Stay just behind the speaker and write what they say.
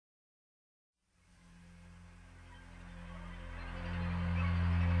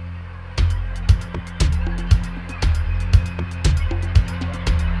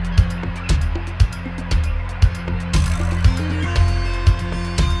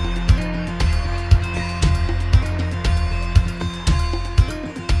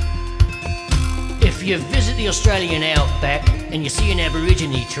you visit the Australian outback and you see an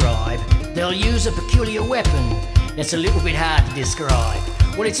Aborigine tribe, they'll use a peculiar weapon that's a little bit hard to describe.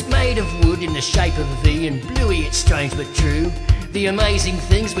 Well, it's made of wood in the shape of a V, and bluey, it's strange but true. The amazing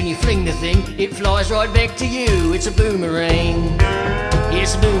thing's when you fling the thing, it flies right back to you. It's a boomerang.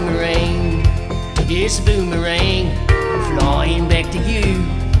 It's a boomerang. It's a boomerang, flying back to you.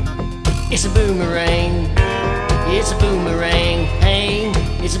 It's a boomerang. It's a boomerang. Hey,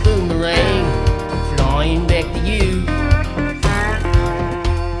 it's a boomerang, flying back to you.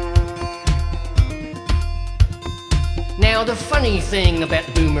 Now the funny thing about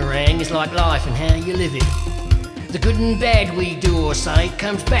the boomerang is like life and how you live it. The good and bad we do or say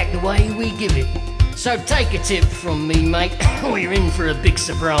comes back the way we give it. So take a tip from me, mate, we're in for a big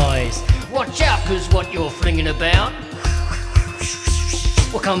surprise. Watch out, cause what you're flinging about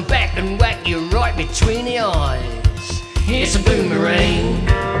will come back and whack you right between the eyes. It's a boomerang.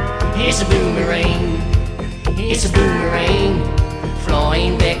 It's a boomerang. It's a boomerang,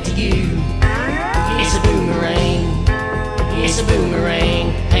 flying back to you. It's a boomerang. It's a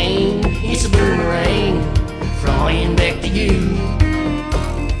boomerang. Hey, it's a boomerang, flying back to you.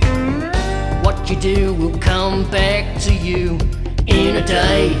 What you do will come back to you in a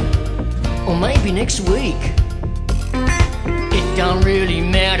day, or maybe next week. It don't really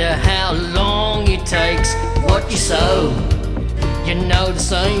matter how long it takes. What you sow, you know the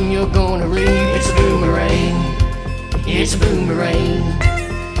same you're gonna reap. It's a boomerang. It's a boomerang.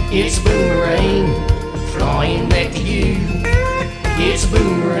 It's a boomerang, flying back to you. It's a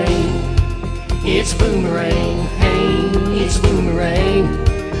boomerang. It's a boomerang. Hey, it's a boomerang,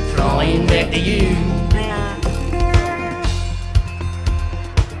 flying back to you.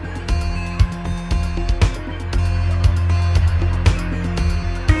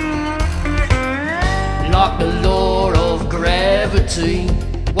 Like the law of gravity,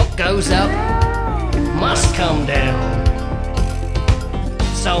 what goes up must come down.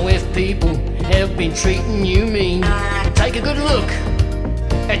 So if people have been treating you mean, take a good look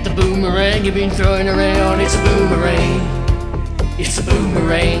at the boomerang you've been throwing around. It's a boomerang. It's a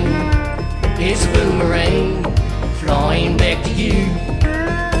boomerang. It's a boomerang, flying back to you.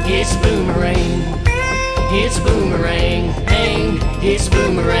 It's a boomerang. It's a boomerang. Hey, it's a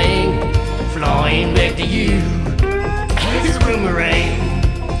boomerang, flying back to you. It's a boomerang.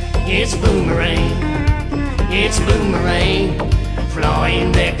 It's a boomerang. It's a boomerang,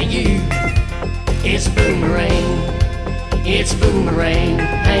 flying back to you. It's a boomerang. It's a boomerang.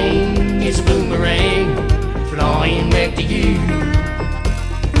 Hey, it's a boomerang, flying back to you.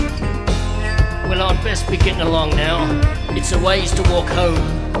 Well, I'd best be getting along now. It's a ways to walk home.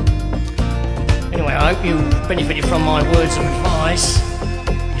 Anyway, I hope you benefited from my words of advice.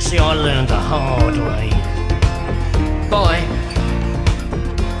 You see, I learned the hard way. Bye.